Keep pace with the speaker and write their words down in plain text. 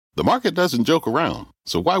The market doesn't joke around,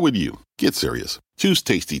 so why would you? Get serious. Choose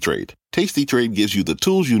Tasty Trade. Tasty Trade gives you the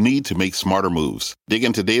tools you need to make smarter moves. Dig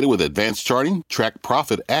into data with advanced charting, track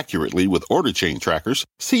profit accurately with order chain trackers,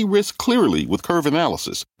 see risk clearly with curve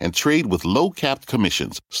analysis, and trade with low-capped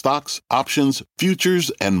commissions, stocks, options,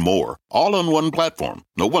 futures, and more. All on one platform.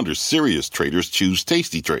 No wonder serious traders choose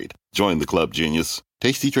Tasty Trade. Join the club, genius.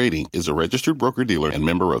 Tasty Trading is a registered broker-dealer and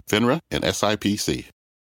member of FINRA and SIPC.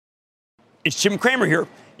 It's Jim Cramer here.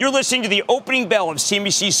 You're listening to the opening bell of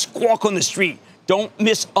CNBC's Squawk on the Street. Don't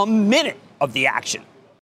miss a minute of the action.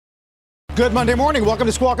 Good Monday morning. Welcome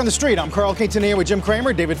to Squawk on the Street. I'm Carl Quintanilla with Jim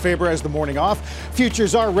Cramer. David Faber has the morning off.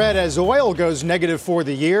 Futures are red as oil goes negative for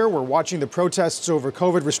the year. We're watching the protests over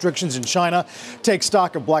COVID restrictions in China, take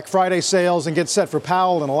stock of Black Friday sales, and get set for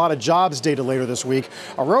Powell and a lot of jobs data later this week.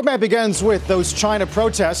 Our roadmap begins with those China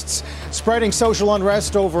protests. Spreading social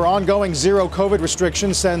unrest over ongoing zero COVID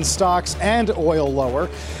restrictions sends stocks and oil lower.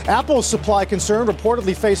 Apple's supply concern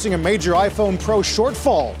reportedly facing a major iPhone Pro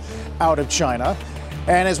shortfall out of China.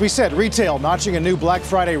 And as we said, retail notching a new Black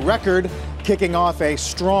Friday record, kicking off a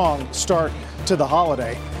strong start to the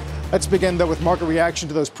holiday. Let's begin, though, with market reaction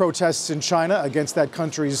to those protests in China against that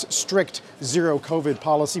country's strict zero COVID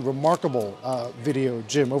policy. Remarkable video,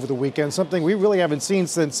 Jim, over the weekend, something we really haven't seen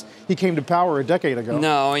since he came to power a decade ago.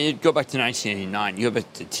 No, you go back to 1989. You go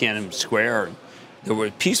back to Tiananmen Square. There were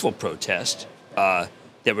peaceful protests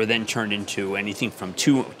that were then turned into anything from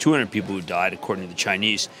 200 people who died, according to the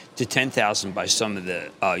Chinese, to 10,000 by some of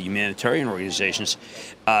the humanitarian organizations.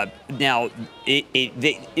 Now,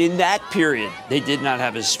 in that period, they did not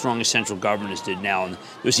have as strong a central government as did now, and there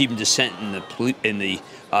was even dissent in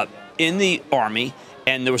the army,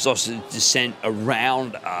 and there was also dissent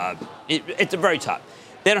around at the very top.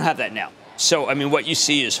 They don't have that now. So, I mean, what you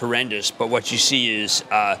see is horrendous, but what you see is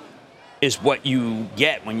what you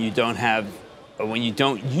get when you don't have. When you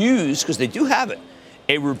don't use, because they do have it,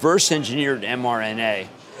 a reverse-engineered mRNA.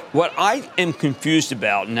 What I am confused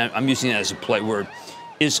about, and I'm using that as a play word,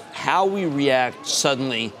 is how we react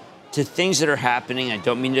suddenly to things that are happening. I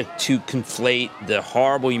don't mean to conflate the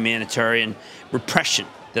horrible humanitarian repression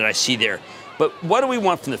that I see there. But what do we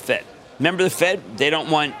want from the Fed? Remember the Fed? They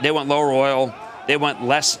want lower oil. They want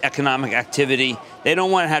less economic activity. They don't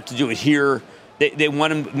want to have to do it here. They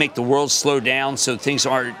want to make the world slow down so things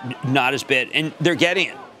are not as bad, and they're getting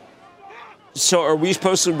it. So are we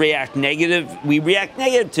supposed to react negative? We react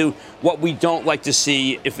negative to what we don't like to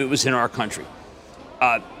see if it was in our country.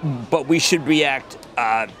 But we should react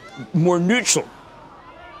more neutral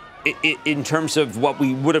in terms of what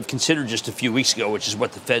we would have considered just a few weeks ago, which is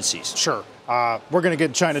what the Fed sees. Sure. We're going to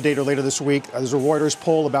get China data later this week. There's a Reuters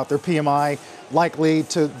poll about their PMI likely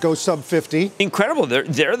to go sub 50. Incredible.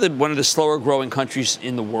 They're one of the slower growing countries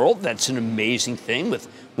in the world. That's an amazing thing with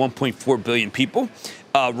 1.4 billion people.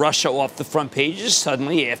 Russia off the front pages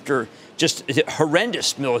suddenly after just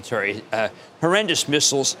horrendous military, horrendous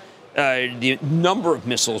missiles, the number of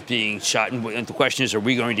missiles being shot. And the question is, are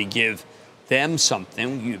we going to give them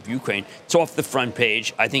something, Ukraine? It's off the front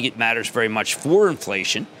page. I think it matters very much for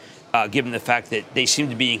inflation, given the fact that they seem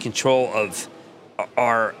to be in control of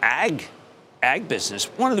our ag business.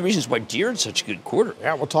 One of the reasons why Deere had such a good quarter.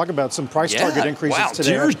 Yeah, we'll talk about some price target increases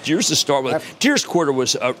today. Deere's to start with. Deere's quarter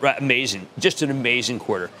was amazing, just an amazing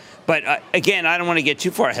quarter. But again, I don't want to get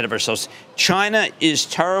too far ahead of ourselves. China is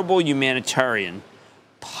terrible humanitarian,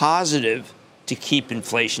 positive to keep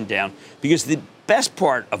inflation down, because the best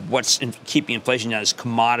part of what's keeping inflation down is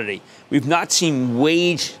commodity. We've not seen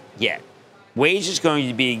wage yet. Wage is going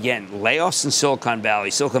to be, again, layoffs in Silicon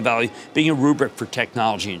Valley being a rubric for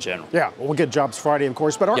technology in general. Yeah, we'll get jobs Friday, of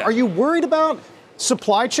course. But are you worried about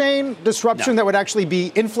supply chain disruption that would actually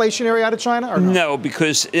be inflationary out of China? Or no? No,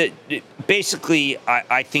 because basically,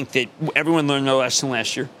 I think that everyone learned their lesson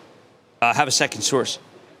last year. Have a second source.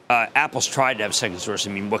 Apple's tried to have a second source. I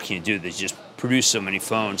mean, what can you do? They just produce so many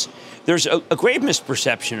phones. There's a great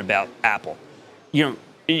misperception about Apple. You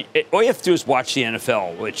know, all you have to do is watch the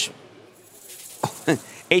NFL, which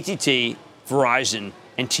AT&T, Verizon,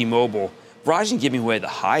 and T-Mobile. Verizon giving away the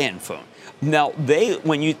high-end phone. Now,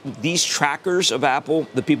 these trackers of Apple,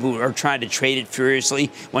 the people who are trying to trade it furiously,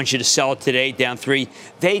 want you to sell it today, down 3,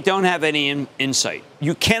 they don't have any insight.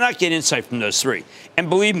 You cannot get insight from those 3. And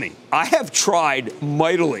believe me, I have tried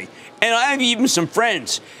mightily. And I have even some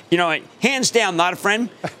friends. You know, hands down, not a friend.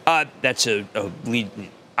 That's a lead.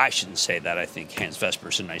 I shouldn't say that. I think Hans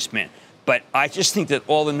Vesper's a nice man. But I just think that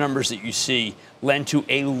all the numbers that you see lend to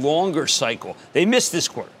a longer cycle. They missed this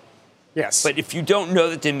quarter. Yes. But if you don't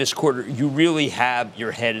know that they missed quarter, you really have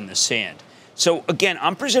your head in the sand. So, again,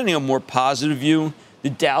 I'm presenting a more positive view.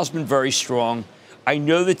 The Dow's been very strong. I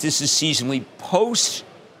know that this is seasonally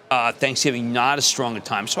Thanksgiving not as strong a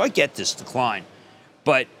time. So I get this decline.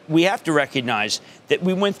 But we have to recognize that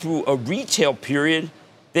we went through a retail period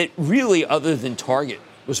that really, other than Target,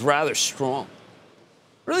 was rather strong.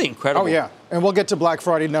 Really incredible. Oh, yeah. And we'll get to Black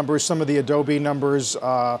Friday numbers, some of the Adobe numbers. B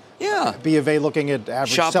of A looking at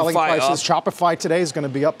average Shopify selling prices. up. Shopify today is going to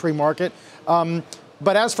be up pre-market.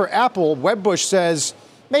 But as for Apple, Wedbush says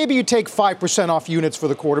maybe you take 5% off units for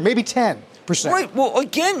the quarter, maybe 10%. Right. Well,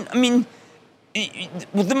 again, I mean,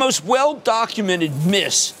 the most well-documented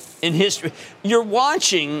miss in history. You're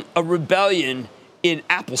watching a rebellion in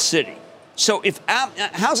Apple City. So if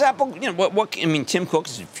how's Apple? You know what? I mean, Tim Cook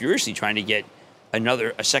is furiously trying to get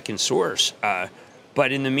a second source.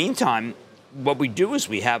 But in the meantime, what we do is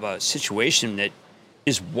we have a situation that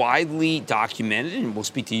is widely documented, and we'll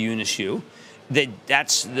speak to Eunice Yu,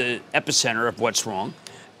 that's the epicenter of what's wrong.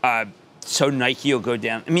 So Nike will go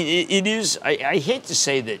down. I mean, it is. I hate to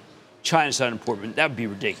say that China's not important. That would be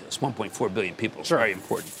ridiculous. 1.4 billion people is very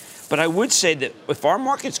important. But I would say that if our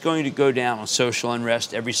market's going to go down on social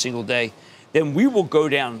unrest every single day, then we will go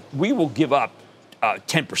down. We will give up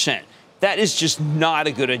 10%. That is just not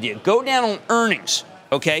a good idea. Go down on earnings,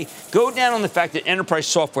 okay? Go down on the fact that enterprise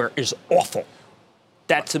software is awful.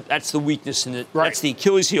 That's the weakness in it. Right. That's the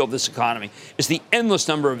Achilles heel of this economy. It's the endless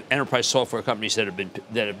number of enterprise software companies that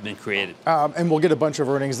have been created. And we'll get a bunch of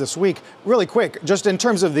earnings this week. Really quick, just in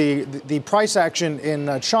terms of the price action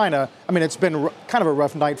in China. I mean, it's been kind of a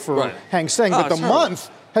rough night for Hang Seng, but the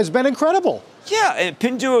month has been incredible. Yeah, and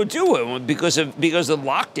Pinduoduo because the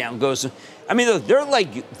lockdown goes. I mean, look,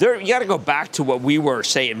 you got to go back to what we were,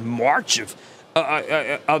 say, in March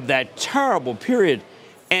of that terrible period,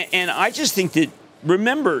 and I just think that.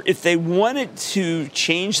 Remember, if they wanted to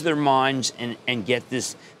change their minds and get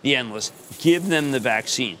the endless, give them the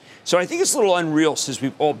vaccine. So I think it's a little unreal since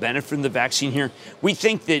we've all benefited from the vaccine here. We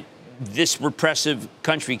think that this repressive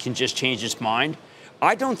country can just change its mind.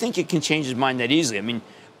 I don't think it can change its mind that easily. I mean,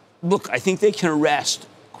 look, I think they can arrest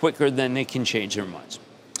quicker than they can change their minds.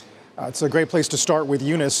 It's a great place to start with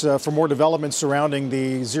Eunice. For more developments surrounding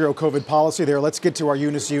the zero COVID policy there, let's get to our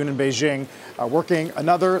Eunice Yoon in Beijing, working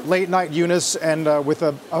another late night Eunice and with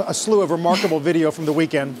a slew of remarkable video from the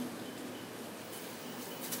weekend.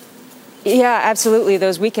 Yeah, absolutely.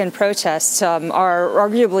 Those weekend protests are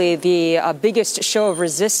arguably the biggest show of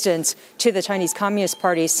resistance to the Chinese Communist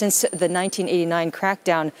Party since the 1989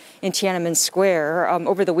 crackdown in Tiananmen Square.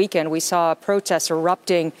 Over the weekend, we saw protests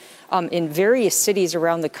erupting in various cities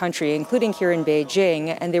around the country, including here in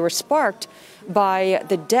Beijing, and they were sparked by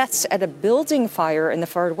the deaths at a building fire in the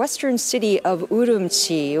far western city of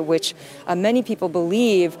Urumqi, which many people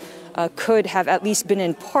believe could have at least been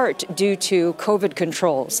in part due to COVID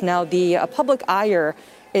controls. Now, the public ire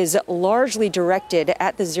is largely directed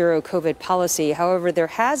at the zero COVID policy. However, there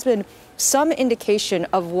has been some indication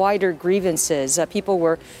of wider grievances. People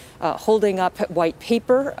were holding up white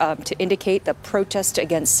paper to indicate the protest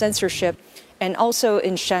against censorship. And also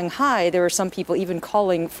in Shanghai, there were some people even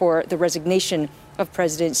calling for the resignation of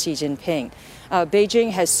President Xi Jinping.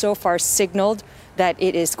 Beijing has so far signaled that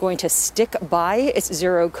it is going to stick by its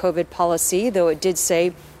zero COVID policy, though it did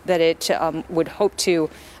say that it would hope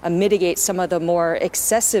to mitigate some of the more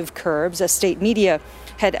excessive curbs. State media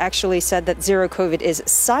had actually said that zero COVID is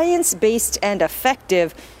science-based and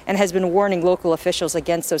effective and has been warning local officials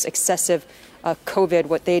against those excessive COVID,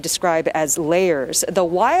 what they describe as layers. The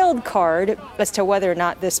wild card as to whether or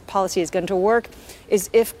not this policy is going to work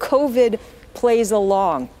is if COVID plays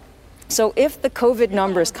along. So if the COVID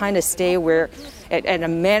numbers kind of stay at a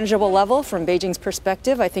manageable level from Beijing's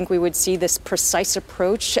perspective, I think we would see this precise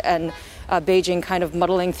approach and Beijing kind of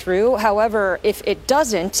muddling through. However, if it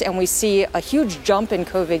doesn't and we see a huge jump in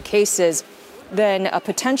COVID cases, then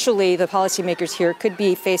potentially the policymakers here could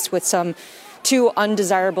be faced with some two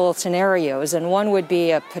undesirable scenarios. And one would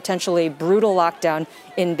be a potentially brutal lockdown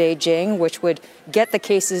in Beijing, which would get the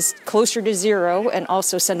cases closer to zero and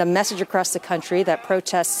also send a message across the country that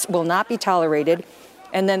protests will not be tolerated.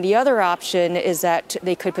 And then the other option is that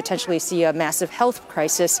they could potentially see a massive health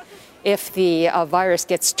crisis if the virus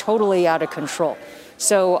gets totally out of control.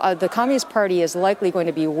 So the Communist Party is likely going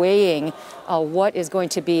to be weighing what is going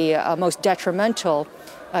to be most detrimental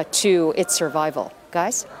to its survival.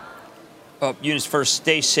 Guys? Eunice, first,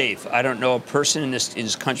 stay safe. I don't know a person in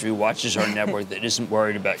this country who watches our network that isn't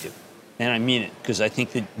worried about you. And I mean it, because I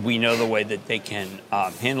think that we know the way that they can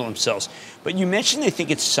handle themselves. But you mentioned they think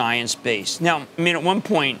it's science-based. Now, I mean, at one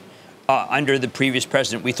point, under the previous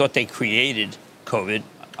president, we thought they created COVID.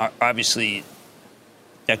 Obviously,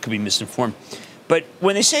 that could be misinformed. But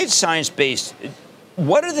when they say it's science-based,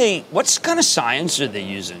 what kind of science are they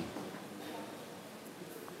using?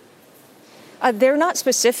 They're not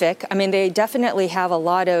specific. I mean, they definitely have a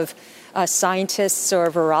lot of scientists or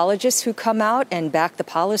virologists who come out and back the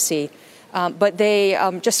policy. But they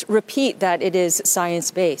just repeat that it is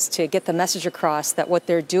science-based to get the message across that what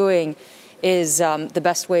they're doing is the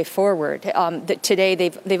best way forward. Today,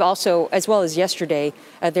 they've also, as well as yesterday,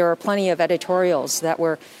 there are plenty of editorials that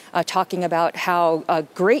were talking about how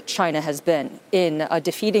great China has been in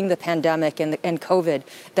defeating the pandemic and COVID,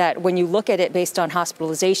 that when you look at it based on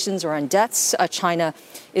hospitalizations or on deaths, China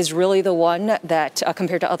is really the one that,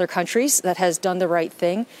 compared to other countries, that has done the right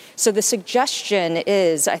thing. So the suggestion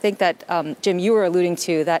is, I think that, Jim, you were alluding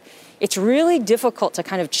to, that it's really difficult to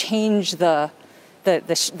kind of change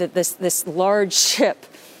this large ship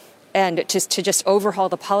and to just overhaul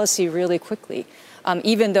the policy really quickly,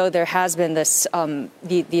 even though there has been this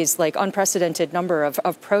these like unprecedented number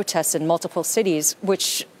of protests in multiple cities,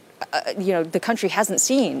 which the country hasn't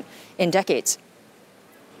seen in decades.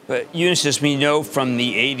 But Eunice, as we know from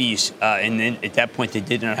the 80s, and then at that point they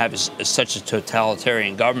did not have such a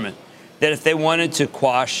totalitarian government, that if they wanted to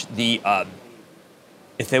quash the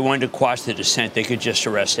dissent, they could just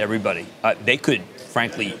arrest everybody. They could,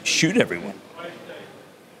 frankly, shoot everyone.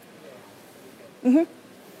 Mm-hmm.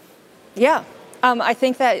 Yeah. I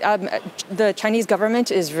think that the Chinese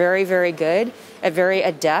government is very, very good, very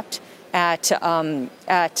adept at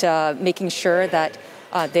making sure that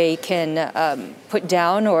they can put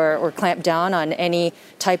down or clamp down on any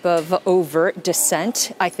type of overt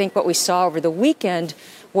dissent. I think what we saw over the weekend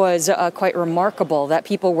was quite remarkable, that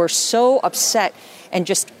people were so upset and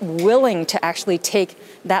just willing to actually take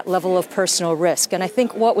that level of personal risk. And I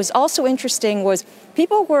think what was also interesting was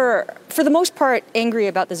people were, for the most part, angry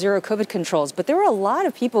about the zero COVID controls, but there were a lot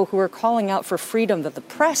of people who were calling out for freedom of the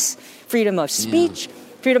press, freedom of speech,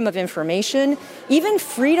 freedom of information, even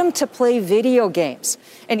freedom to play video games.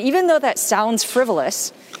 And even though that sounds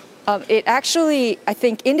frivolous, it actually, I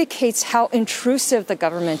think, indicates how intrusive the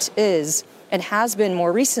government is and has been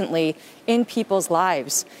more recently in people's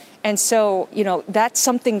lives. And so, that's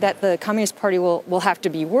something that the Communist Party will have to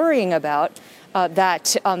be worrying about,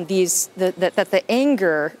 that the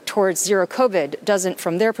anger towards zero COVID doesn't,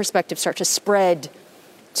 from their perspective, start to spread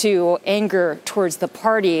to anger towards the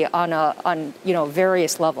party on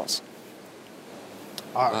various levels.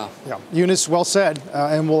 Yeah. Eunice, well said,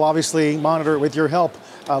 and we'll obviously monitor it with your help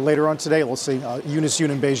later on today. We'll see Eunice Yoon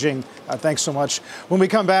in Beijing. Thanks so much. When we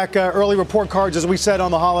come back, early report cards, as we said,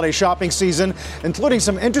 on the holiday shopping season, including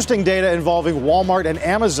some interesting data involving Walmart and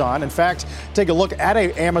Amazon. In fact, take a look at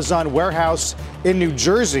an Amazon warehouse in New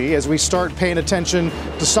Jersey as we start paying attention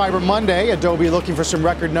to Cyber Monday. Adobe looking for some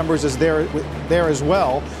record numbers there as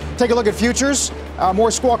well. Take a look at futures.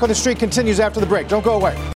 More Squawk on the Street continues after the break. Don't go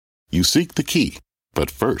away. You seek the key, but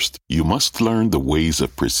first, you must learn the ways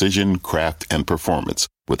of precision, craft, and performance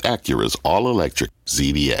with Acura's all-electric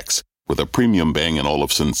ZDX. With a premium Bang &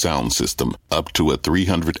 Olufsen sound system up to a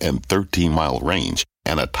 313-mile range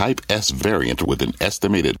and a Type S variant with an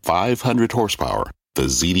estimated 500 horsepower, the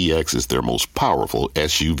ZDX is their most powerful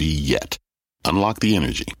SUV yet. Unlock the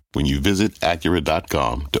energy when you visit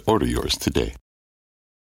Acura.com to order yours today.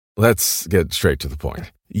 Let's get straight to the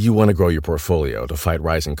point. You want to grow your portfolio to fight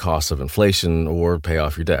rising costs of inflation or pay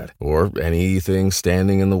off your debt, or anything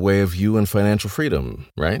standing in the way of you and financial freedom,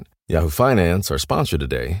 right? Yahoo Finance, our sponsor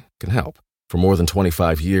today, can help. For more than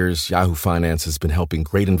 25 years, Yahoo Finance has been helping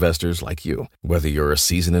great investors like you. Whether you're a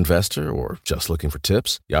seasoned investor or just looking for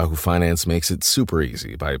tips, Yahoo Finance makes it super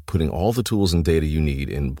easy by putting all the tools and data you need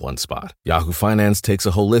in one spot. Yahoo Finance takes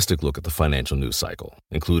a holistic look at the financial news cycle,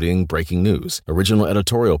 including breaking news, original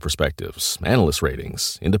editorial perspectives, analyst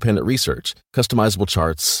ratings, independent research, customizable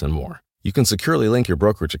charts, and more. You can securely link your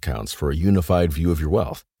brokerage accounts for a unified view of your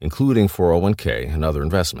wealth, including 401k and other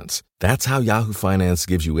investments. That's how Yahoo Finance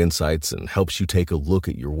gives you insights and helps you take a look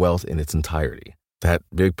at your wealth in its entirety. That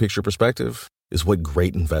big picture perspective is what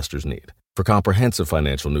great investors need. For comprehensive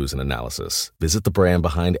financial news and analysis, visit the brand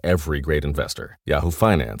behind every great investor,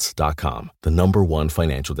 yahoofinance.com, the #1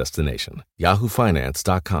 financial destination,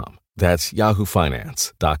 yahoofinance.com. That's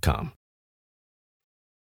yahoofinance.com.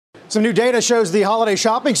 Some new data shows the holiday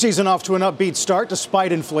shopping season off to an upbeat start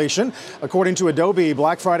despite inflation. According to Adobe,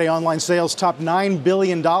 Black Friday online sales topped $9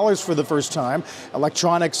 billion for the first time.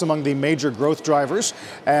 Electronics among the major growth drivers.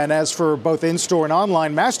 And as for both in-store and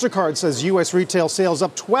online, MasterCard says U.S. retail sales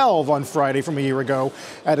up 12 on Friday from a year ago.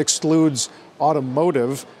 That excludes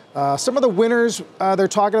automotive. Some of the winners they're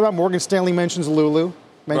talking about, Morgan Stanley mentions Lulu,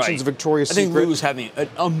 mentions Victoria's Secret. I think Lulu's having an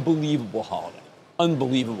unbelievable holiday.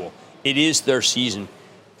 Unbelievable. It is their season.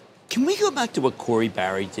 Can we go back to what Corey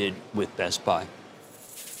Barry did with Best Buy?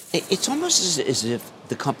 It's almost as if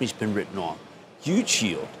the company's been written off. Huge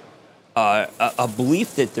shield, a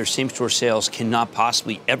belief that their same-store sales cannot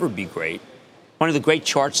possibly ever be great. One of the great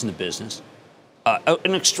charts in the business.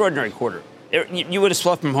 An extraordinary quarter. You would have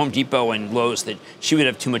thought from Home Depot and Lowe's that she would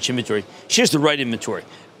have too much inventory. She has the right inventory.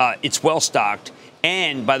 It's well stocked.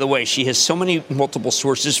 And, by the way, she has so many multiple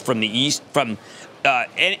sources from the East, from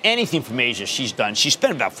anything from Asia she's done. She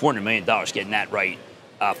spent about $400 million getting that right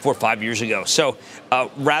 4 or 5 years ago. So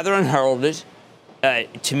rather unheralded.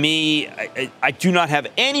 To me, I do not have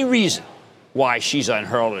any reason why she's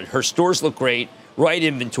unheralded. Her stores look great, right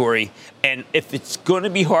inventory, and if it's going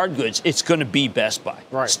to be hard goods, it's going to be Best Buy.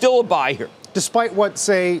 Right. Still a buy here. Despite what,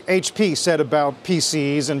 say, HP said about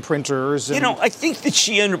PCs and printers. And I think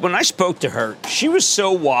that when I spoke to her, she was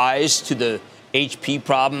so wise to the HP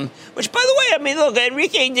problem, which, by the way, I mean, look,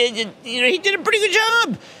 Enrique did, he did a pretty good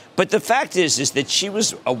job. But the fact is that she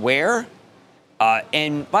was aware.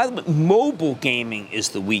 And by the way, mobile gaming is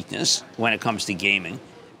the weakness when it comes to gaming,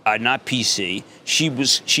 not PC.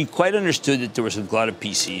 She quite understood that there was a glut of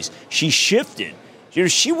PCs. She shifted.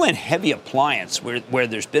 She went heavy appliance where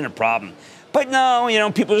there's been a problem. But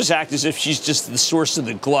no, people just act as if she's just the source of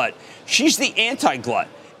the glut. She's the anti-glut.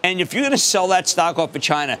 And if you're going to sell that stock off of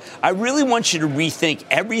China, I really want you to rethink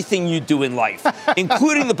everything you do in life,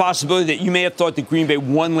 including the possibility that you may have thought that Green Bay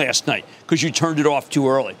won last night because you turned it off too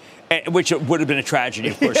early. Which would have been a tragedy,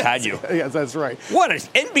 of course, had you. Yes, that's right. What an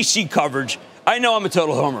NBC coverage. I know I'm a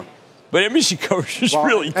total homer, but NBC coverage is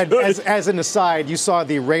really good. As an aside, you saw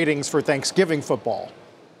the ratings for Thanksgiving football.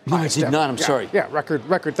 No, I did not. I'm sorry. Yeah, record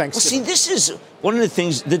Thanksgiving. Well, see, this is one of the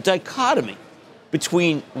things, the dichotomy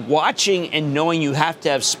between watching and knowing you have to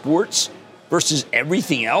have sports versus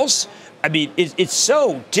everything else. I mean, it's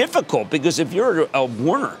so difficult because if you're a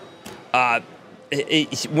Warner,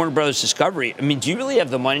 Warner Brothers Discovery, I mean, do you really have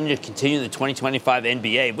the money to continue the 2025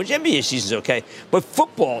 NBA, which NBA season's okay, but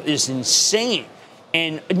football is insane.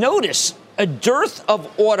 And notice a dearth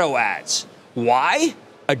of auto ads. Why?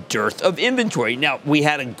 A dearth of inventory. Now, we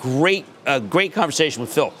had a great conversation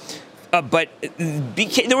with Phil, but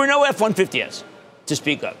there were no F-150 ads to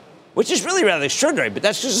speak of, which is really rather extraordinary, but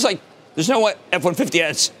that's just like, there's no F-150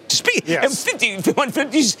 ads to speak. Yes.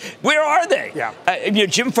 F-150s, where are they? Yeah.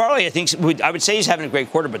 Jim Farley, I would say he's having a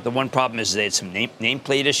great quarter, but the one problem is they had some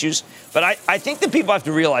nameplate issues. But I think that people have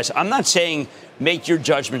to realize, I'm not saying make your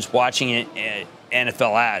judgments watching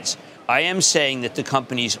NFL ads. I am saying that the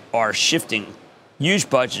companies are shifting huge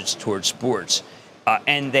budgets towards sports.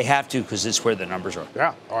 And they have to because it's where the numbers are.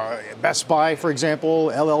 Yeah. Best Buy, for example,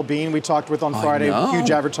 LL Bean we talked with on Friday,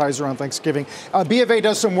 huge advertiser on Thanksgiving. B of A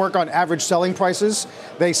does some work on average selling prices.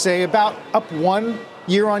 They say about up 1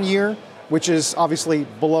 year on year, which is obviously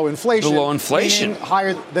below inflation. Below inflation.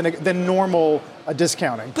 Higher than normal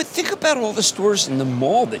discounting. But think about all the stores in the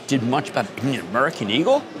mall that did much better. American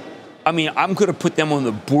Eagle? I mean, I'm going to put them on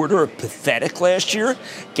the border of pathetic last year.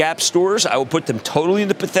 Gap stores, I will put them totally in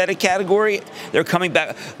the pathetic category. They're coming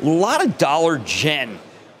back. A lot of Dollar Gen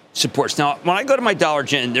supports. Now, when I go to my Dollar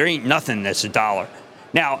Gen, there ain't nothing that's $1.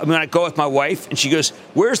 Now, when I go with my wife, and she goes,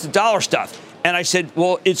 where's the dollar stuff? And I said,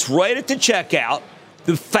 well, it's right at the checkout.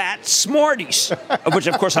 The fat Smarties, of which,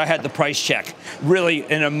 of course, I had the price check. Really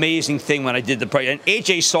an amazing thing when I did the price. And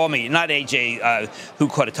AJ saw me, not AJ who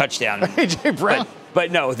caught a touchdown. AJ Brown. But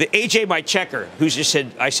no, the AJ, my checker, who just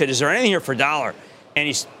said, I said, is there anything here for $1?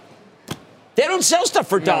 And they don't sell stuff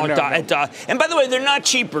for $1. No. And by the way, they're not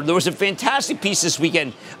cheaper. There was a fantastic piece this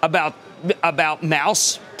weekend about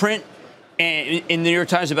mouse print in the New York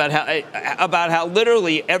Times about how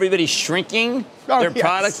literally everybody's shrinking their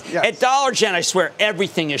products. Yes. At Dollar Gen, I swear,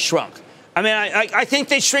 everything is shrunk. I mean, I think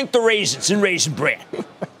they shrink the raisins in Raisin Bran.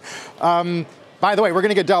 By the way, we're going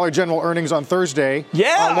to get Dollar General earnings on Thursday.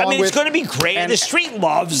 Yeah, I mean, it's going to be great. The street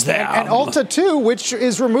loves them. And Ulta, too, which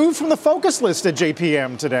is removed from the focus list at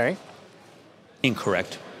JPM today.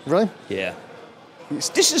 Incorrect. Really? Yeah.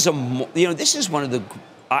 This is one of the,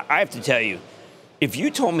 I have to tell you, if you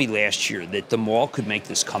told me last year that the mall could make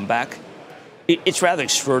this comeback, it's rather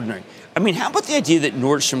extraordinary. I mean, how about the idea that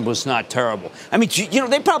Nordstrom was not terrible? I mean,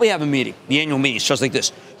 they probably have a meeting, the annual meeting, it's just like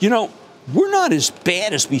this. We're not as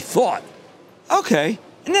bad as we thought. Okay.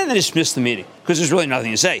 And then they dismiss the meeting because there's really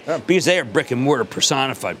nothing to say because they are brick and mortar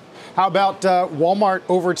personified. How about Walmart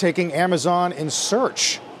overtaking Amazon in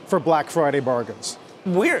search for Black Friday bargains?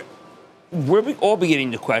 We're all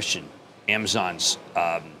beginning to question Amazon's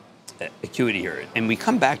acuity here. And we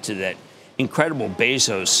come back to that incredible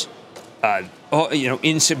Bezos,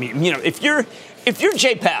 if you're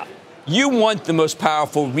Jay Powell, you want the most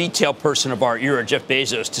powerful retail person of our era, Jeff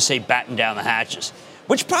Bezos, to say batten down the hatches.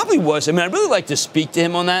 Which probably was. I mean, I'd really like to speak to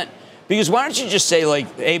him on that Because why don't you just say,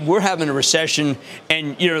 like, hey, we're having a recession,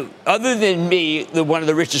 and, other than me, one of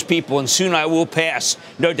the richest people, and soon I will pass,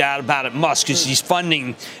 no doubt about it, Musk, because he's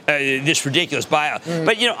funding this ridiculous buyout.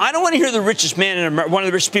 But, I don't want to hear the richest man in America, one of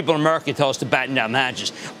the richest people in America, tell us to batten down the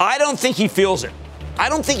hatches. I don't think he feels it. I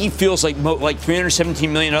don't think he feels like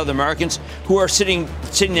 317 million other Americans who are sitting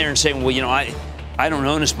there and saying, well, I don't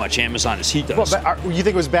own as much Amazon as he does. Well, you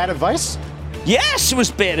think it was bad advice? Yes, it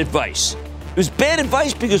was bad advice. It was bad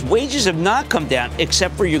advice because wages have not come down,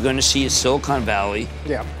 except for you're going to see a Silicon Valley.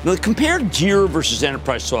 Yeah. Now, compare Jira versus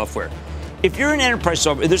enterprise software. If you're in enterprise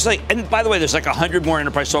software, and by the way, there's 100 more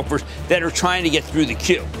enterprise softwares that are trying to get through the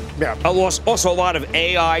queue. Yeah. Also, a lot of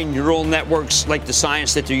AI neural networks, like the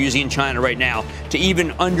science that they're using in China right now, to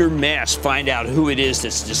even under mask find out who it is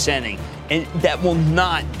that's descending. And that will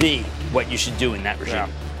not be what you should do in that regime. Yeah.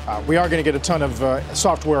 We are going to get a ton of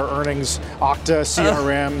software earnings, Okta,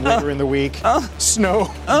 CRM later in the week.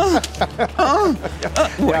 Snow. I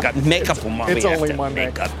got makeup on Monday. It's only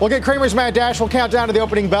Monday. We'll get Cramer's Mad Dash. We'll count down to the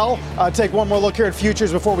opening bell. Take one more look here at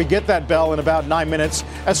futures before we get that bell in about 9 minutes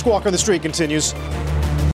as Squawk on the Street continues.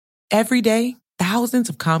 Every day, thousands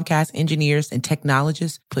of Comcast engineers and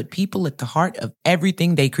technologists put people at the heart of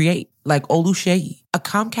everything they create. Like Oluseyi, a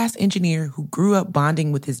Comcast engineer who grew up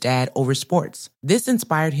bonding with his dad over sports. This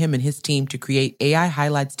inspired him and his team to create AI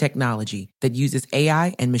Highlights technology that uses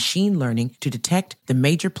AI and machine learning to detect the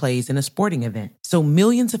major plays in a sporting event. So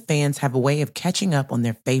millions of fans have a way of catching up on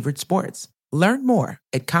their favorite sports. Learn more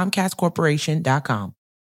at ComcastCorporation.com.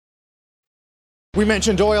 We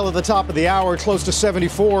mentioned oil at the top of the hour, close to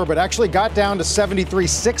 74, but actually got down to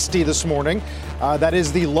 73.60 this morning. That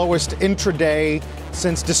is the lowest intraday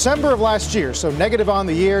since December of last year. So negative on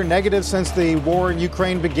the year, negative since the war in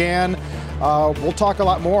Ukraine began. We'll talk a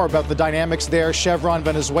lot more about the dynamics there, Chevron,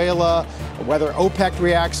 Venezuela, whether OPEC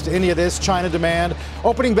reacts to any of this, China demand.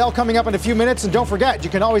 Opening bell coming up in a few minutes. And don't forget, you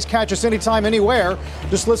can always catch us anytime, anywhere.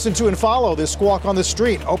 Just listen to and follow this Squawk on the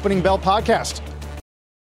Street Opening Bell podcast.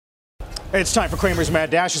 It's time for Cramer's Mad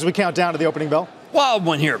Dash as we count down to the opening bell. Wild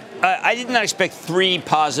one here. I did not expect 3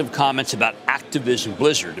 positive comments about Activision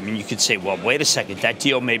Blizzard. I mean, you could say, well, wait a second. That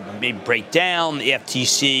deal may break down. The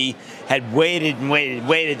FTC had waited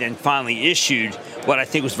and finally issued what I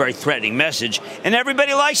think was a very threatening message. And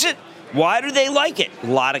everybody likes it. Why do they like it? A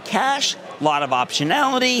lot of cash, a lot of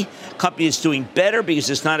optionality. Company is doing better because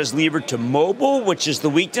it's not as levered to mobile, which is the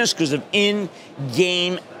weakness because of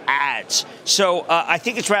in-game ads. So I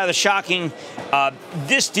think it's rather shocking.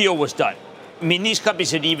 This deal was done. I mean, these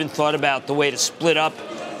companies had even thought about the way to split up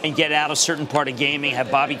and get out a certain part of gaming,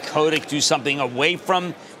 have Bobby Kotick do something away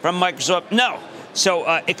from Microsoft. No.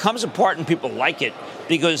 So it comes apart and people like it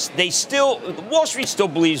because Wall Street still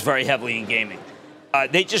believes very heavily in gaming.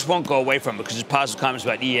 They just won't go away from it because there's positive comments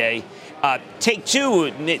about EA.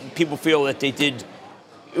 Take-Two, people feel that they did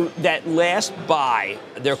that last buy,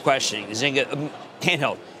 they're questioning, the Zynga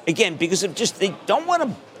handheld. Again, because of they don't want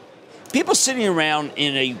to. People sitting around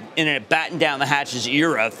in a batten down the hatches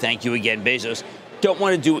era, thank you again, Bezos, don't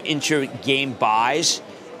want to do intra-game buys.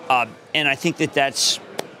 And I think that's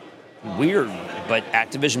weird. But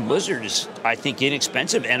Activision Blizzard is, I think,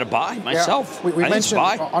 inexpensive and a buy myself. Yeah, we mentioned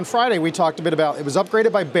on Friday, we talked a bit about it was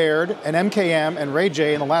upgraded by Baird and MKM and Ray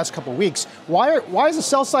J in the last couple of weeks. Why does the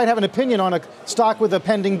sell side have an opinion on a stock with a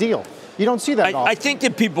pending deal? You don't see that often. I think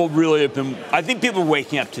that people really have been. I think people are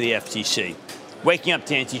waking up to the FTC, waking up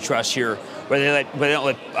to antitrust here, where they don't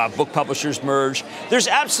let book publishers merge. There's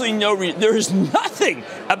absolutely no reason. There is nothing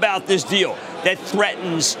about this deal that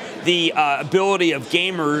threatens the ability of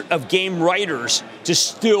game writers to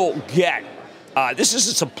still get. This is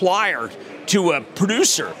a supplier to a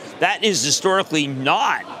producer. That is historically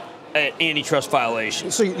not an antitrust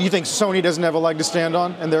violation. So you think Sony doesn't have a leg to stand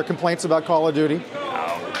on in their complaints about Call of Duty?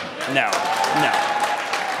 No.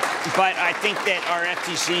 But I think that our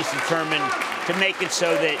FTC is determined to make it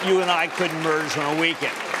so that you and I couldn't merge on a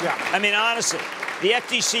weekend. Yeah. I mean, honestly, the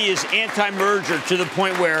FTC is anti-merger to the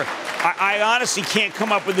point where I honestly can't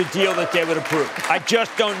come up with a deal that they would approve. I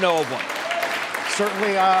just don't know of one.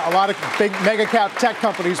 Certainly, a lot of big mega cap tech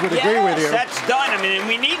companies would agree with you. That's done. I mean,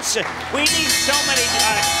 we need so many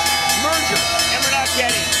mergers, and we're not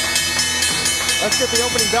getting it. Let's get the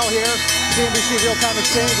opening bell here. CNBC Real-Time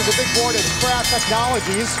Exchange with the big board is Craft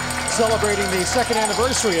Technologies, celebrating the second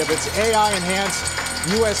anniversary of its AI-enhanced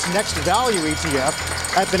U.S. Next Value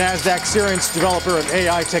ETF at the NASDAQ. Cerence, developer of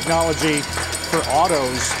AI technology for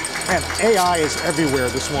autos. And AI is everywhere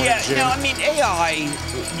this morning, Jim. Yeah, I mean,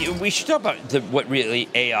 AI, we should talk about what really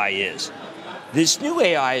AI is. This new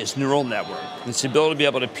AI is neural network. It's the ability to be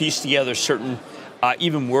able to piece together certain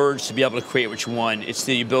even words to be able to create what you want. It's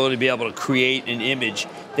the ability to be able to create an image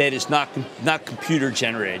that is not computer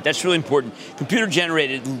generated. That's really important. Computer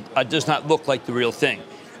generated does not look like the real thing.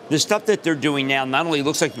 The stuff that they're doing now not only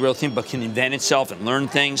looks like the real thing, but can invent itself and learn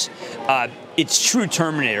things. It's true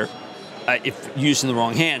Terminator, if used in the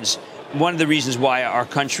wrong hands. One of the reasons why our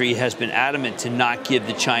country has been adamant to not give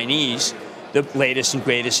the Chinese the latest and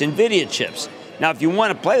greatest NVIDIA chips. Now, if you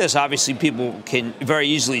want to play this, obviously people can very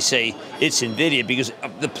easily say it's NVIDIA because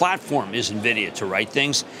the platform is NVIDIA to write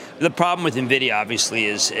things. The problem with NVIDIA, obviously,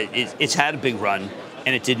 is it's had a big run,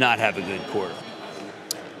 and it did not have a good quarter.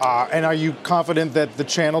 And are you confident that the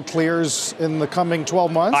channel clears in the coming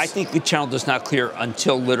 12 months? I think the channel does not clear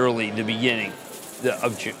until literally the beginning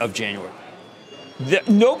of January.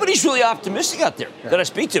 Nobody's really optimistic out there that I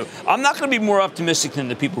speak to. I'm not going to be more optimistic than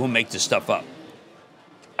the people who make this stuff up.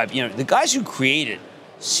 The guys who create it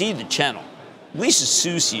see the channel. Lisa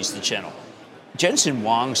Su sees the channel. Jensen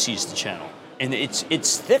Huang sees the channel. And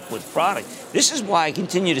it's thick with product. This is why I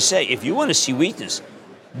continue to say, if you want to see weakness,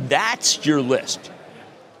 that's your list.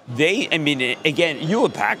 Again,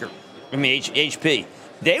 Hewlett Packard, HP,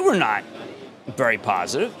 they were not very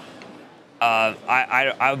positive.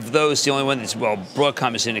 Of those, the only one that's,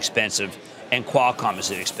 Broadcom is inexpensive and Qualcomm is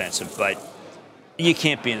inexpensive, but you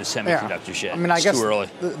can't be in the semiconductor shit. I guess too early.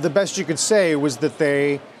 The best you could say was that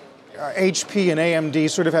HP and AMD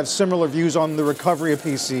sort of have similar views on the recovery of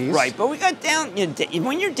PCs. Right, but we got down,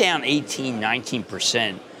 when you're down 18,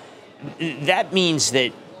 19%, that means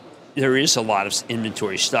that there is a lot of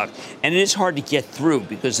inventory stuck, and it is hard to get through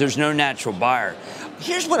because there's no natural buyer.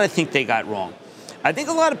 Here's what I think they got wrong. I think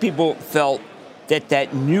a lot of people felt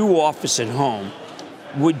that new office at home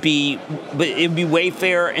would be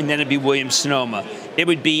Wayfair and then it'd be Williams-Sonoma. It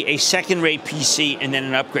would be a second-rate PC and then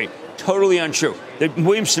an upgrade. Totally untrue.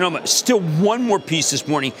 Williams-Sonoma, still one more piece this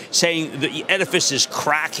morning saying the edifice is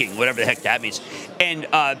cracking, whatever the heck that means. And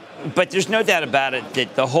but there's no doubt about it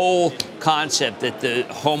that the whole concept that the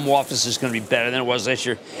home office is going to be better than it was last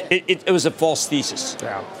year, it was a false thesis.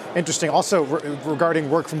 Yeah. Interesting. Also, regarding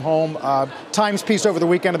work from home, Times piece over the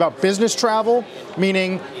weekend about business travel,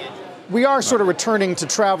 meaning we are sort of returning to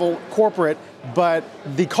travel corporate, but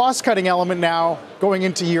the cost-cutting element now going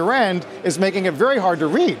into year-end is making it very hard to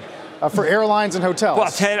read for airlines and hotels.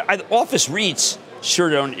 Well, Ted, office REITs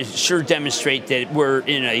sure demonstrate that we're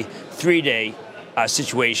in a 3-day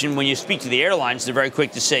situation. When you speak to the airlines, they're very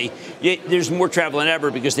quick to say there's more travel than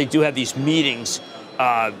ever because they do have these meetings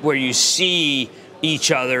where you see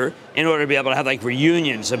each other in order to be able to have like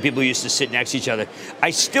reunions of people who used to sit next to each other.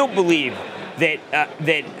 I still believe that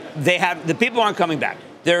they have the people aren't coming back.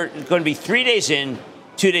 They're going to be 3 days in,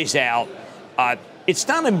 2 days out. It's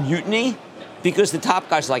not a mutiny because the top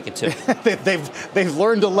guys like it too. They've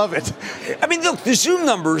learned to love it. Look, the Zoom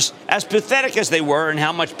numbers, as pathetic as they were and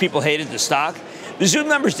how much people hated the stock, the Zoom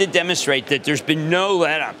numbers did demonstrate that there's been no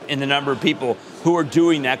let-up in the number of people who are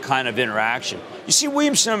doing that kind of interaction. You see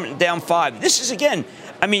Williams down 5. This is, again,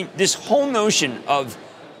 this whole notion of,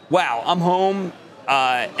 wow, I'm home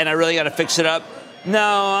and I really got to fix it up. No,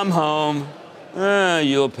 I'm home.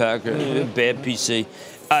 Hewlett Packard, bad PC.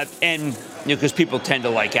 Because people tend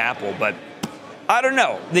to like Apple, but I don't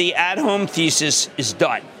know. The at-home thesis is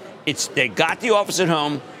done. They got the office at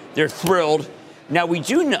home. They're thrilled. Now,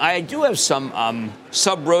 I do have some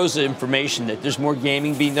sub-rosa information that there's more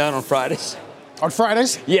gaming being done on Fridays. On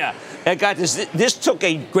Fridays? Yeah. I got this. This took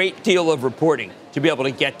a great deal of reporting to be able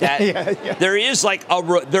to get that. Yeah. There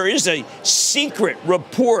is a secret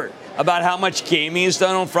report about how much gaming is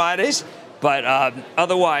done on Fridays, but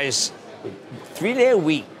otherwise, 3 day a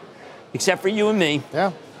week, except for you and me.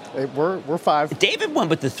 Yeah. We're 5. David won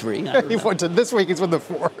with the 3. He went to this week. He's with the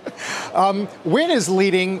 4. Wynn is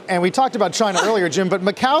leading, and we talked about China earlier, Jim. But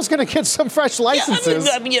Macau's going to get some fresh licenses.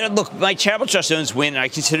 Look, my charitable trust owns Wynn, and I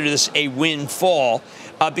consider this a windfall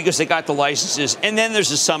because they got the licenses. And then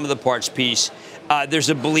there's a sum of the parts piece. There's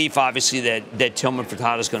a belief, obviously, that Tillman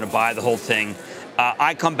Furtado is going to buy the whole thing.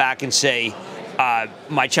 I come back and say,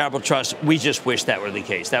 my charitable trust, we just wish that were the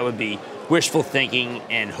case. That would be wishful thinking,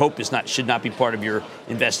 and hope should not be part of your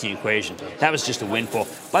investing equation. That was just a windfall.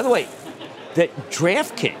 By the way, that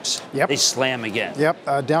DraftKings, they slam again. Yep,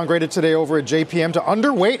 downgraded today over at JPM to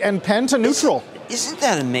underweight and Penn to neutral. Isn't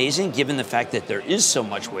that amazing, given the fact that there is so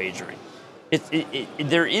much wagering?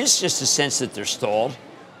 There is just a sense that they're stalled,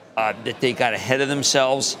 that they got ahead of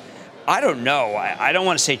themselves. I don't know. I don't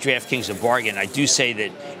want to say DraftKings a bargain. I do say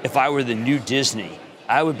that if I were the new Disney,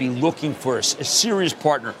 I would be looking for a serious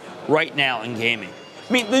partner right now in gaming.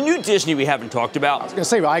 The new Disney we haven't talked about. I was going to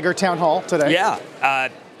say Iger Town Hall today. Yeah.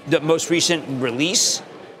 The most recent release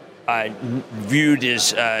viewed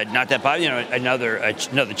as not that bad. Another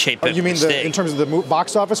Chapek You mean mistake. in terms of the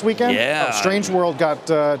box office weekend? Yeah. Strange World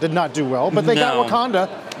did not do well, but they got Wakanda.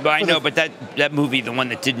 But I know, but that movie, the one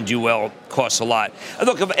that didn't do well, costs a lot.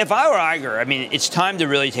 Look, if I were Iger, I mean, it's time to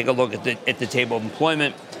really take a look at the table of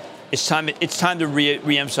employment. It's time to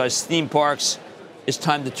re-emphasize theme parks. It's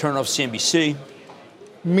time to turn off CNBC.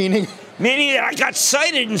 Meaning that I got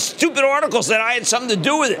cited in stupid articles that I had something to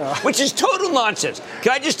do with it, which is total nonsense.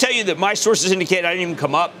 Can I just tell you that my sources indicate I didn't even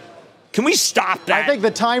come up? Can we stop that? I think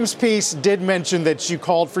the Times piece did mention that you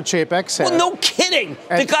called for Chapek's head. Well, no kidding.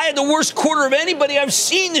 The guy had the worst quarter of anybody I've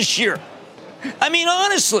seen this year. I mean,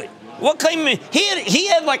 honestly. What claim he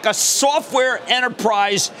had like a software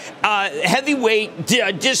enterprise heavyweight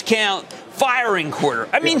discount firing quarter.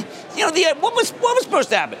 I mean, what was supposed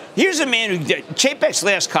to happen? Here's a man who Chapek's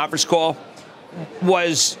last conference call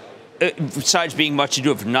was, besides being much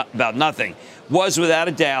ado about nothing, was without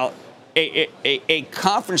a doubt a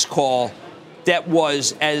conference call that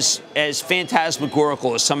was as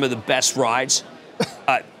phantasmagorical as some of the best rides.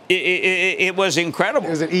 It was incredible.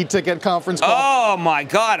 It was an e-ticket conference call. Oh my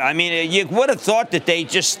God! I mean, you would have thought that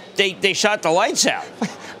they shot the lights out.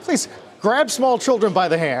 Please grab small children by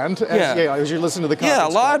the hand as you listen to the conference. Yeah, a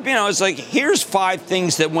lot. It's like here's 5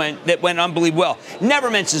 things that went unbelievably well.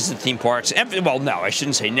 Never mentions the theme parks. Well, no, I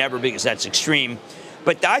shouldn't say never because that's extreme.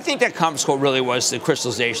 But I think that conference call really was the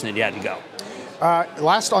crystallization that he had to go.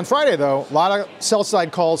 On Friday, though, a lot of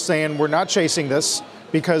sell-side calls saying we're not chasing this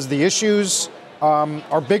because the issues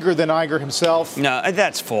are bigger than Iger himself. No,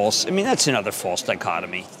 that's false. I mean, that's another false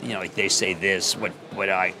dichotomy. Like they say this,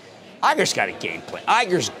 Iger's got a game plan.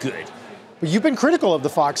 Iger's good. But you've been critical of the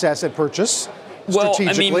Fox asset purchase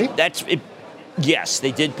strategically. Well, I mean, yes,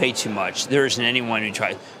 they did pay too much. There isn't anyone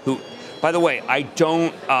who, by the way, I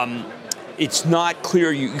don't, it's not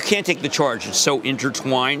clear. You can't take the charge. It's so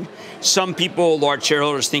intertwined. Some people, large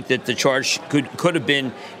shareholders, think that the charge could have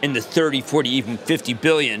been in the 30, 40, even 50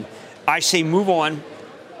 billion. I say move on.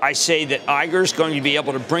 I say that Iger's going to be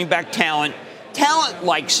able to bring back talent. Talent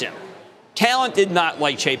likes him. Talent did not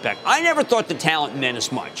like Chapek. I never thought the talent meant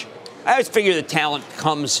as much. I always figure the talent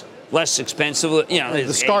comes less expensive.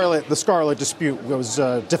 The Scarlet dispute was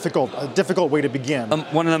a difficult way to begin.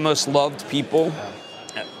 One of the most loved people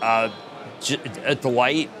at the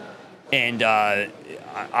light, and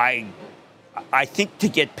I think to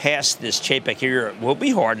get past this Chapek era will be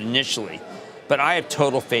hard initially, but I have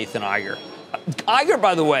total faith in Iger. Iger,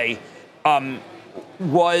 by the way,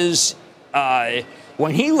 was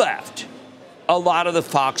when he left, a lot of the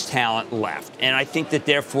Fox talent left. And I think that,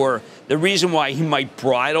 therefore, the reason why he might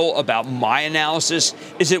bridle about my analysis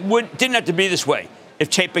is it didn't have to be this way if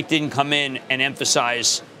Chapek didn't come in and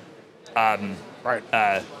emphasize. Right.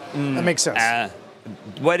 That makes sense.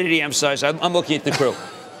 What did he emphasize? I'm looking at the crew.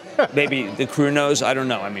 Maybe the crew knows. I don't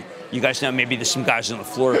know. I mean, you guys know maybe there's some guys on the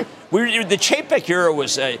floor. The Chapek era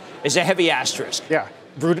is a heavy asterisk. Yeah.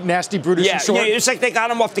 Nasty, brutish, and short. Yeah, it's like they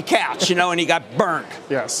got him off the couch, and he got burned.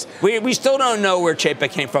 Yes. We still don't know where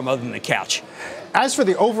Chapek came from other than the couch. As for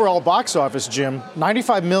the overall box office, Jim,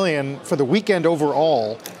 $95 million for the weekend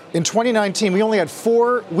overall. In 2019, we only had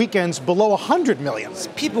 4 weekends below $100 million.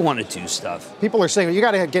 People want to do stuff. People are saying, you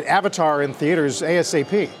got to get Avatar in theaters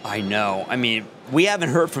ASAP. I know. I mean, we haven't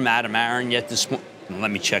heard from Adam Aaron yet this morning.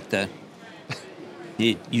 Let me check that.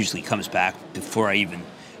 He usually comes back before I even...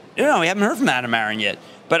 No, we haven't heard from Adam Aaron yet.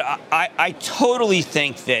 But I totally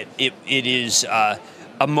think that it is a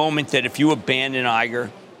moment that if you abandon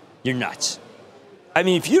Iger, you're nuts. I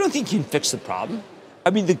mean, if you don't think you can fix the problem, I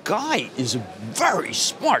mean, the guy is a very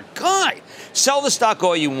smart guy. Sell the stock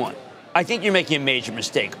all you want. I think you're making a major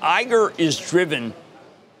mistake. Iger is driven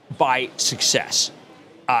by success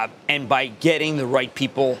and by getting the right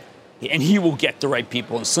people, and he will get the right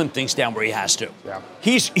people and slim things down where he has to. Yeah.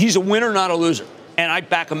 He's a winner, not a loser, and I'd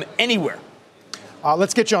back him anywhere.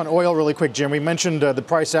 Let's get you on oil really quick, Jim. We mentioned the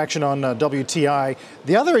price action on WTI.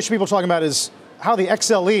 The other issue people are talking about is how the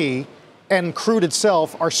XLE and crude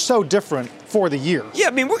itself are so different for the year. Yeah,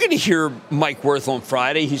 I mean, we're going to hear Mike Wirth on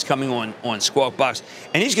Friday. He's coming on Squawk Box,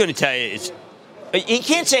 and he's going to tell you he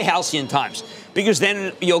can't say halcyon times because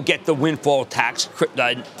then you'll get the windfall tax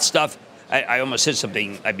stuff. I almost said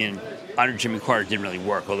something. I mean, under Jimmy Carter, it didn't really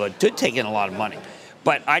work, although it did take in a lot of money.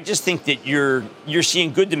 But I just think that you're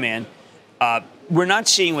seeing good demand. We're not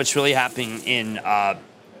seeing what's really happening in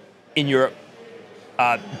Europe.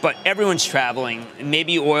 But everyone's traveling.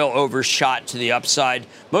 Maybe oil overshot to the upside,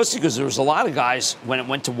 mostly because there was a lot of guys when it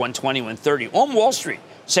went to 120, 130 on Wall Street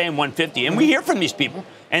saying 150. And we hear from these people,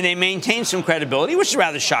 and they maintain some credibility, which is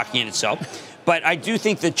rather shocking in itself. But I do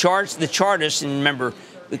think the chartists, and remember,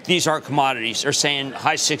 these are commodities, are saying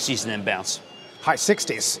high 60s and then bounce. High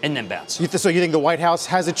 60s. And then bounce. So you think the White House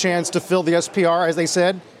has a chance to fill the SPR, as they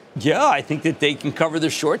said? Yeah, I think that they can cover the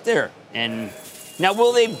short there. And now,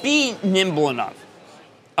 will they be nimble enough?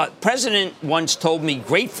 President once told me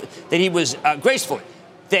that he was gracefully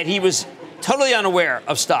that he was totally unaware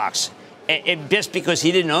of stocks, and just because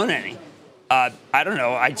he didn't own any. I don't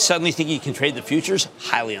know. I suddenly think he can trade the futures.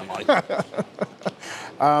 Highly unlikely.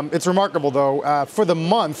 It's remarkable, though. For the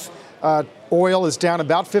month, oil is down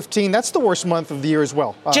about 15. That's the worst month of the year as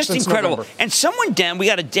well. Just incredible. November. And we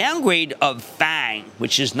got a downgrade of FANG,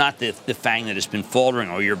 which is not the FANG that has been faltering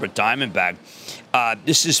all year, but Diamondback.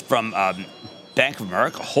 This is from Bank of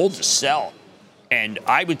America. Hold to sell. And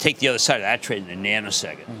I would take the other side of that trade in a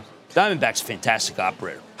nanosecond. Diamondback's a fantastic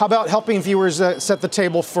operator. How about helping viewers set the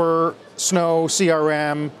table for Snow,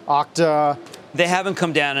 CRM, Okta? They haven't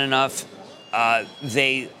come down enough. I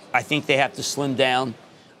think they have to slim down.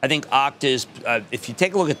 I think Okta is, if you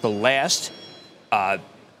take a look at the last,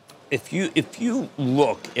 if you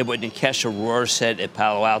look at what Nikesh Arora said at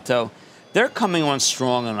Palo Alto, they're coming on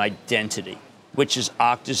strong on identity, which is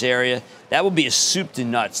Okta's area. That will be a soup to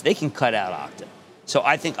nuts. They can cut out Okta. So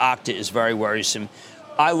I think Okta is very worrisome.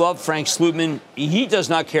 I love Frank Slootman. He does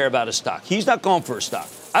not care about a stock. He's not going for a stock.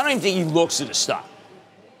 I don't even think he looks at a stock.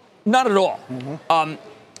 Not at all. Mm-hmm.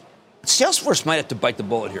 Salesforce might have to bite the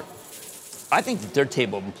bullet here. I think that their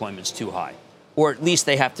table of employment is too high, or at least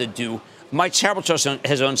they have to do. Mike Chappell has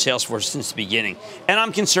owned Salesforce since the beginning, and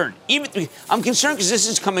I'm concerned. I'm concerned because this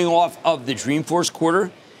is coming off of the Dreamforce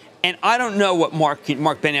quarter, and I don't know what Mark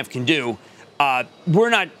Benioff can do.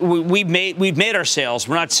 We've made our sales.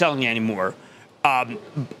 We're not selling anymore.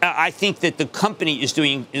 I think that the company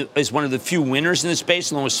is one of the few winners in this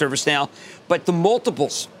space, along with ServiceNow, but the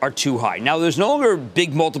multiples are too high. Now, there's no longer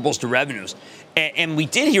big multiples to revenues, and we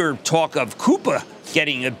did hear talk of Coupa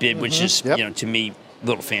getting a bid, which is, to me, a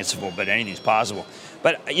little fanciful, but anything's possible.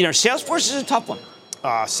 But, Salesforce is a tough one.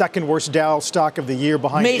 Second worst Dow stock of the year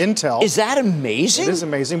behind Intel. Is that amazing? It is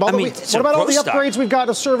amazing. What about all the upgrades we've got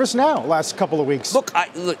to ServiceNow last couple of weeks? Look,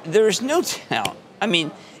 there is no doubt. I mean,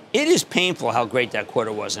 it is painful how great that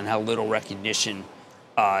quarter was and how little recognition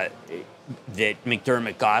that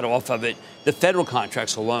McDermott got off of it. The federal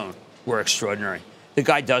contracts alone were extraordinary. The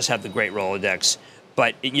guy does have the great Rolodex,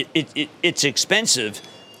 but it's expensive,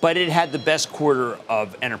 but it had the best quarter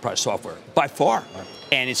of enterprise software by far,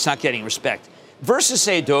 and it's not getting respect. Versus,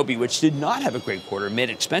 say, Adobe, which did not have a great quarter, made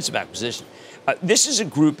an expensive acquisition. This is a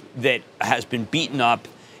group that has been beaten up.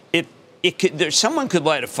 If someone could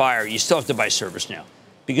light a fire, you still have to buy ServiceNow,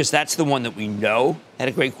 because that's the one that we know had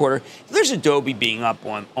a great quarter. There's Adobe being up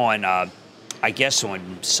on I guess, on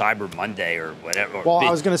Cyber Monday or whatever. Well,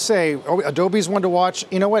 I was going to say, Adobe's one to watch.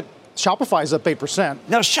 You know what? Shopify's up 8%.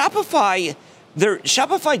 Now, Shopify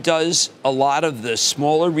does a lot of the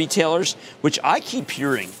smaller retailers, which I keep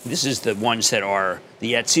hearing. This is the ones that are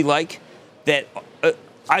the Etsy-like, that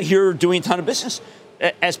I hear doing a ton of business.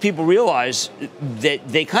 As people realize that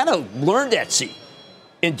they kind of learned Etsy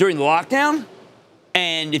during the lockdown.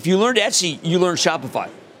 And if you learned Etsy, you learned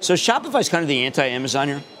Shopify. So Shopify's kind of the anti-Amazon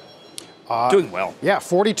here. Doing well. Yeah,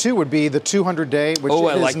 42 would be the 200-day, which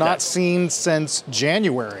is not seen since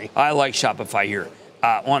January. I like Shopify here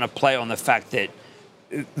on a play on the fact that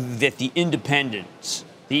the independent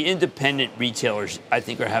retailers, I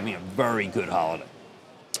think, are having a very good holiday.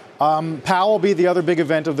 Powell will be the other big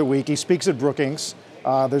event of the week. He speaks at Brookings.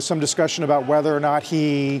 There's some discussion about whether or not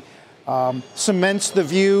he cements the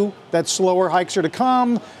view that slower hikes are to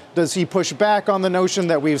come. Does he push back on the notion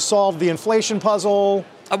that we've solved the inflation puzzle?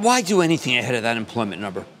 Why do anything ahead of that employment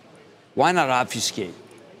number? Why not obfuscate?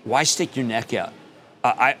 Why stick your neck out?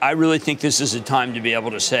 I really think this is a time to be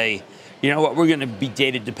able to say, you know what, we're going to be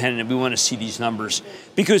data dependent. We want to see these numbers.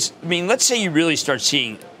 Because, let's say you really start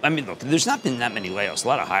seeing, look, there's not been that many layoffs, a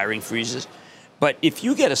lot of hiring freezes. But if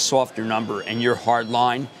you get a softer number and you're hard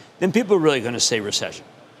line, then people are really going to say recession.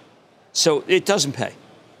 So it doesn't pay.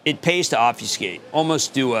 It pays to obfuscate,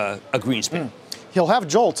 almost do a green spin. He'll have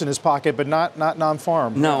jolts in his pocket, but not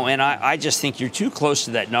non-farm. No, and I just think you're too close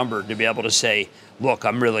to that number to be able to say, look,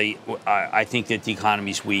 I think that the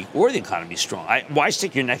economy's weak or the economy's strong. Why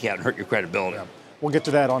stick your neck out and hurt your credibility? Yeah. We'll get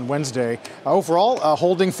to that on Wednesday. Overall,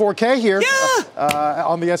 holding 4K here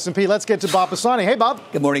on the S&P. Let's get to Bob Pisani. Hey, Bob.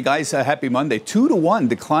 Good morning, guys. Happy Monday. 2-1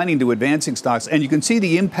 declining to advancing stocks. And you can see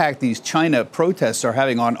the impact these China protests are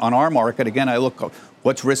having on our market. Again, I look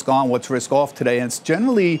what's risk on, what's risk off today. And it's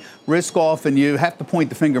generally risk off, and you have to point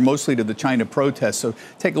the finger mostly to the China protests. So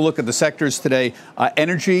take a look at the sectors today.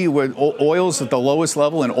 Energy, where oil's at the lowest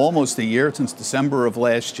level in almost a year, since December of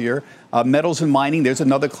last year. Metals and mining, there's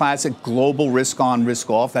another classic global risk on, risk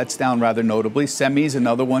off. That's down rather notably. Semis,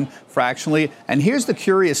 another one fractionally. And here's the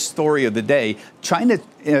curious story of the day. China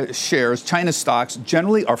shares, China stocks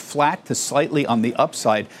generally are flat to slightly on the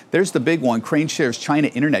upside. There's the big one, Crane shares, China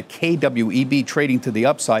Internet, KWEB trading to the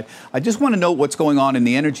upside. I just want to note what's going on in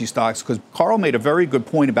the energy stocks because Carl made a very good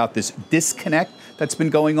point about this disconnect that's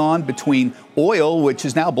been going on between oil, which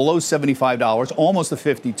is now below $75, almost a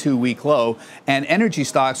 52-week low, and energy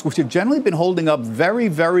stocks, which have generally been holding up very,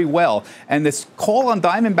 very well. And this call on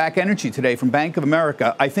Diamondback Energy today from Bank of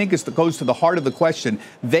America, I think goes to the heart of the question.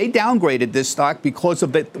 They downgraded this stock because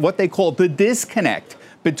of what they call the disconnect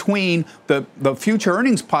between the future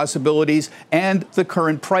earnings possibilities and the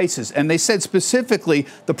current prices. And they said specifically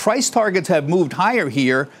the price targets have moved higher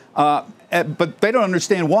here, but they don't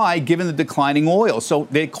understand why, given the declining oil. So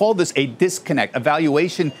they call this a disconnect, a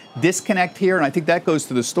valuation disconnect here. And I think that goes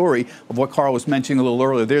to the story of what Carl was mentioning a little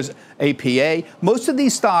earlier. There's APA. Most of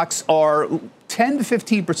these stocks are 10 to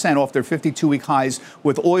 15% off their 52-week highs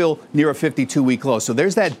with oil near a 52-week low. So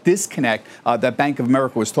there's that disconnect that Bank of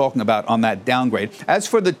America was talking about on that downgrade. As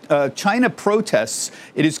for the China protests,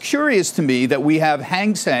 it is curious to me that we have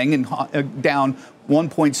Hang Seng down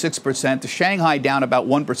 1.6%, to Shanghai down about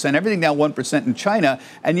 1%, everything down 1% in China,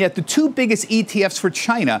 and yet the two biggest ETFs for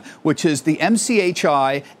China, which is the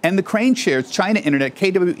MCHI and the Crane shares, China Internet,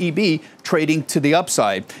 KWEB, trading to the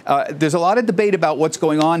upside. There's a lot of debate about what's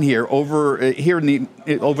going on here over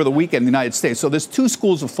the weekend in the United States. So there's two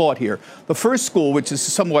schools of thought here. The first school, which is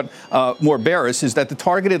somewhat more bearish, is that the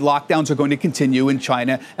targeted lockdowns are going to continue in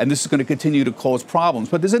China, and this is going to continue to cause problems.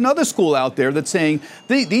 But there's another school out there that's saying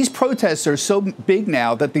these protests are so big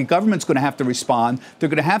now that the government's going to have to respond. They're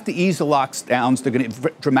going to have to ease the lockdowns. They're going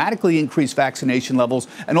to dramatically increase vaccination levels.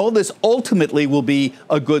 And all this ultimately will be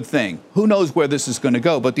a good thing. Who knows where this is going to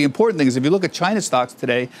go? But the important thing is if you look at China stocks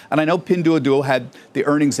today, and I know Pinduoduo had the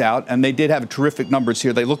earnings out, and they did have terrific numbers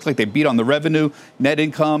here. They looked like they beat on the revenue, net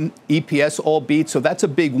income, EPS all beat. So that's a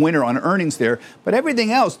big winner on earnings there. But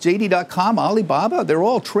everything else, JD.com, Alibaba, they're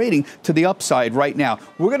all trading to the upside right now.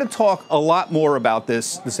 We're going to talk a lot more about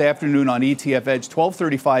this afternoon on ETF Edge,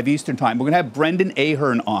 12:35 Eastern Time. We're going to have Brendan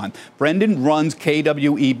Ahern on. Brendan runs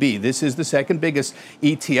KWEB. This is the second biggest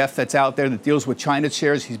ETF that's out there that deals with China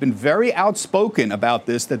shares. He's been very outspoken about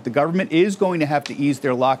this, that the government is going to have to ease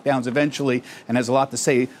their lockdowns eventually, and has a lot to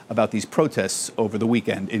say about these protests over the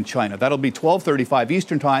weekend in China. That'll be 12:35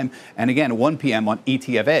 Eastern Time, and again, at 1 p.m. on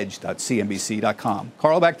etfedge.cnbc.com.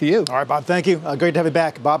 Carl, back to you. All right, Bob, thank you. Great to have you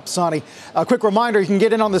back. Bob Pisani. A quick reminder, you can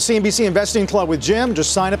get in on the CNBC Investing Club with Jim.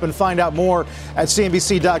 Just sign up and find out more at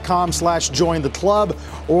cnbc.com/join the club,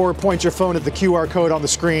 or point your phone at the QR code on the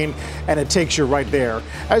screen, and it takes you right there.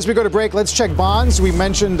 As we go to break, let's check bonds. We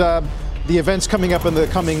mentioned the events coming up in the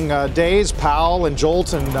coming days, Powell and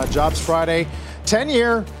Jolt and Jobs Friday.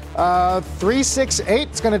 10-year, 368.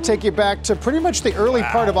 It's going to take you back to pretty much the early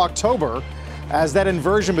part of October, as that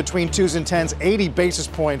inversion between 2s and 10s, 80 basis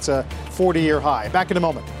points, a 40-year high. Back in a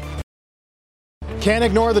moment. Can't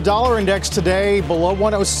ignore the dollar index today, below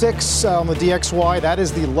 106 on the DXY. That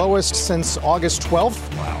is the lowest since August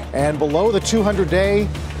 12th. Wow. And below the 200-day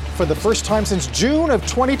for the first time since June of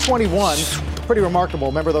 2021. Pretty remarkable.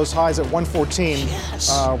 Remember those highs at 114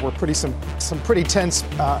 were some pretty tense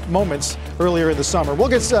moments earlier in the summer. We'll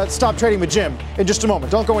get Stop Trading with Jim in just a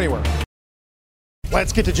moment. Don't go anywhere.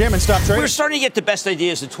 Let's get to Jim and Stop Trading. We're starting to get the best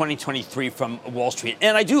ideas of 2023 from Wall Street.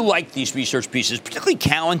 And I do like these research pieces, particularly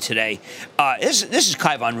Cowen today. This is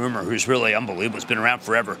Kai von Rumer, who's really unbelievable. It's been around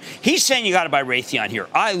forever. He's saying you got to buy Raytheon here.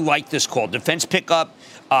 I like this call. Defense pickup.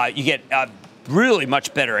 You get really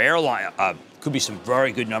much better airline. Could be some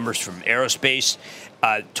very good numbers from aerospace.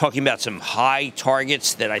 Talking about some high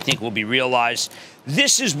targets that I think will be realized.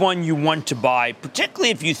 This is one you want to buy,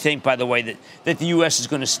 particularly if you think, by the way, that the U.S. is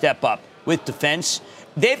going to step up with defense.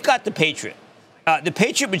 They've got the Patriot. The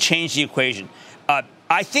Patriot would change the equation.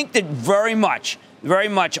 I think that very much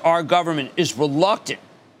our government is reluctant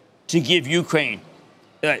to give Ukraine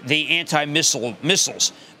the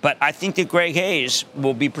missiles. But I think that Greg Hayes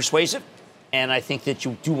will be persuasive, and I think that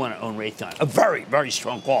you do want to own Raytheon. A very, very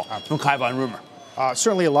strong call from Kai von Rumer.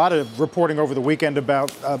 Certainly a lot of reporting over the weekend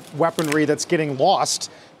about weaponry that's getting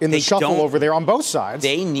lost in the shuffle over there on both sides.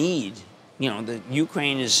 They need... the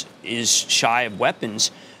Ukraine is shy of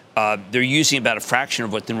weapons. They're using about a fraction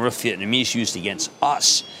of what the North Vietnamese used against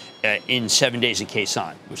us in 7 days in Khe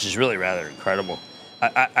which is really rather incredible.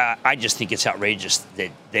 I just think it's outrageous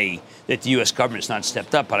that the U.S. government has not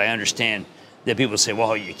stepped up. But I understand that people say, well,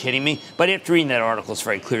 are you kidding me? But after reading that article, it's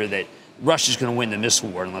very clear that Russia's going to win the missile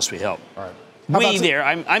war unless we help. All right.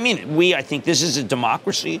 I think this is a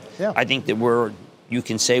democracy. Yeah. I think that we're you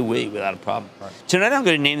can say we without a problem. Right. Tonight I'm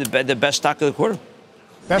going to name the best stock of the quarter.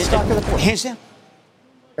 Best stock of the quarter. Hands down.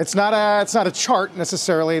 It's not a chart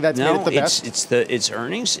necessarily that's made it the best. It's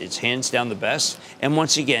earnings. It's hands down the best. And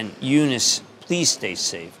once again, Eunice, please stay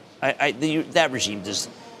safe. That regime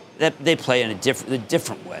they play in a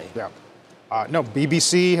different way. Yeah. No,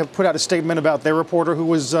 BBC have put out a statement about their reporter who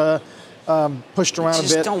was pushed around a bit.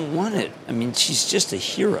 Just don't want it. I mean, she's just a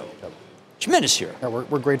hero. Tremendous hero. Yeah,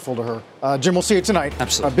 we're grateful to her. Jim, we'll see you tonight.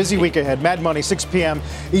 Absolutely. A busy week ahead. Mad Money, 6 p.m.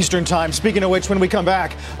 Eastern Time. Speaking of which, when we come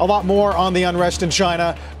back, a lot more on the unrest in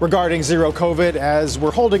China regarding zero COVID as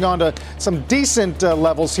we're holding on to some decent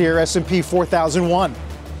levels here. S&P 4001.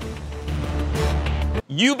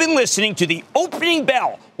 You've been listening to the opening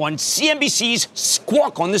bell on CNBC's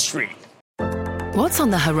Squawk on the Street. What's on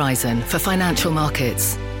the horizon for financial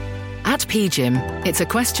markets? At PGIM, it's a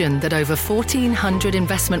question that over 1,400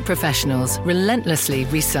 investment professionals relentlessly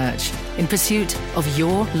research in pursuit of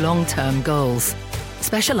your long-term goals.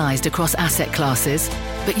 Specialized across asset classes,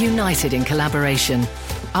 but united in collaboration,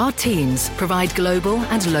 our teams provide global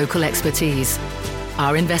and local expertise.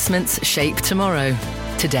 Our investments shape tomorrow,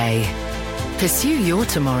 today. Pursue your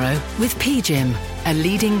tomorrow with PGIM, a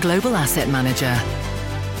leading global asset manager.